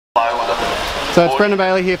So it's Brendan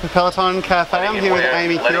Bailey here for Peloton Cafe. I'm here with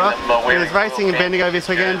Amy Cure, who is racing in Bendigo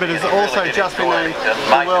this weekend, but has also just been named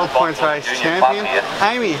the World Points Race Champion.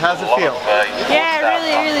 Amy, how's it feel? Yeah,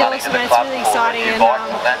 really awesome. It's really exciting, and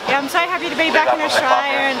yeah, I'm so happy to be back in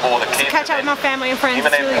Australia and to catch up with my family and friends.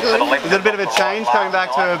 It's really good. Is it a bit of a change coming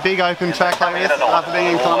back to a big open track like this after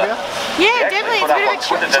being in Colombia? Yeah, definitely.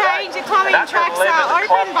 It's a bit of a change. The climbing tracks are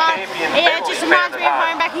open, but yeah, it just reminds me of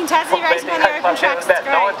home back in Tassie racing on the open tracks. It's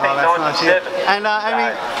great. Oh, that's nice. Yeah. And Amy,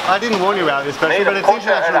 I didn't warn you about this special, but it's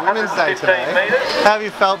International Women's Day today. How have you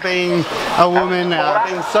felt being a woman,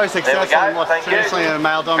 being so successful in what's traditionally a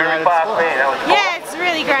male-dominated sport? Yeah, it's a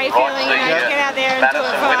really great feeling, you know, to get out there and do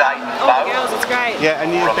it for all the girls. It's great. Yeah,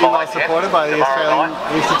 and you've been well supported by the Australian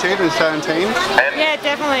Institute and Australian teams. Yeah,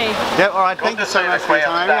 definitely. Yeah, all right. Thank you so much for your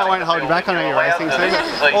time, Amy. I won't hold you back. I know you're racing soon.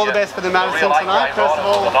 All the best for the Madison tonight. First of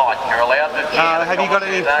all, have you got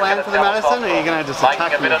any plan for the Madison, or are you going to just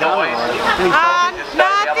attack the gun? No,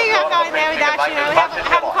 I think I'm going there with that. You know, we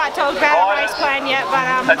haven't quite talked about a race plan yet, but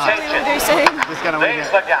hopefully we'll do soon. Just going to win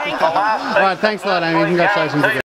it. Thank you. All right, thanks a lot, Amy. Congratulations again.